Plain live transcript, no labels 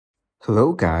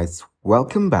Hello guys,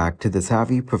 welcome back to the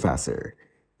Savvy Professor.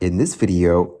 In this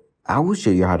video, I will show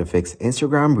you how to fix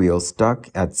Instagram Reels stuck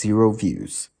at 0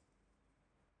 views.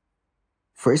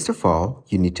 First of all,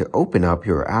 you need to open up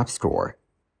your App Store.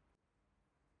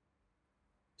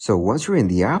 So once you're in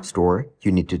the App Store,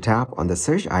 you need to tap on the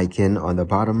search icon on the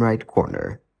bottom right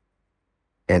corner.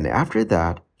 And after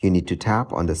that, you need to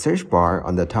tap on the search bar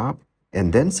on the top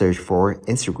and then search for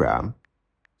Instagram.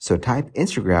 So type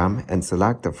Instagram and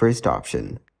select the first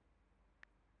option.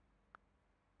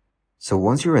 So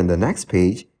once you're in the next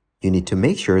page, you need to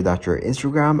make sure that your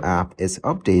Instagram app is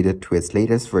updated to its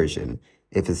latest version.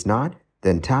 If it's not,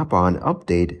 then tap on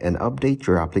Update and update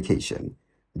your application.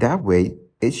 That way,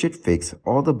 it should fix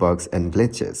all the bugs and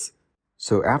glitches.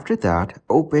 So after that,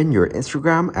 open your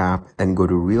Instagram app and go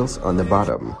to Reels on the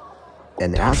bottom.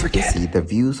 And as you can see, the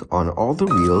views on all the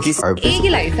Reels are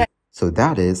visible. So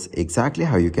that is exactly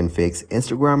how you can fix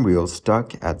Instagram Reels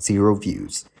stuck at 0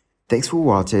 views. Thanks for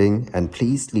watching and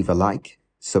please leave a like,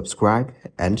 subscribe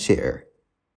and share.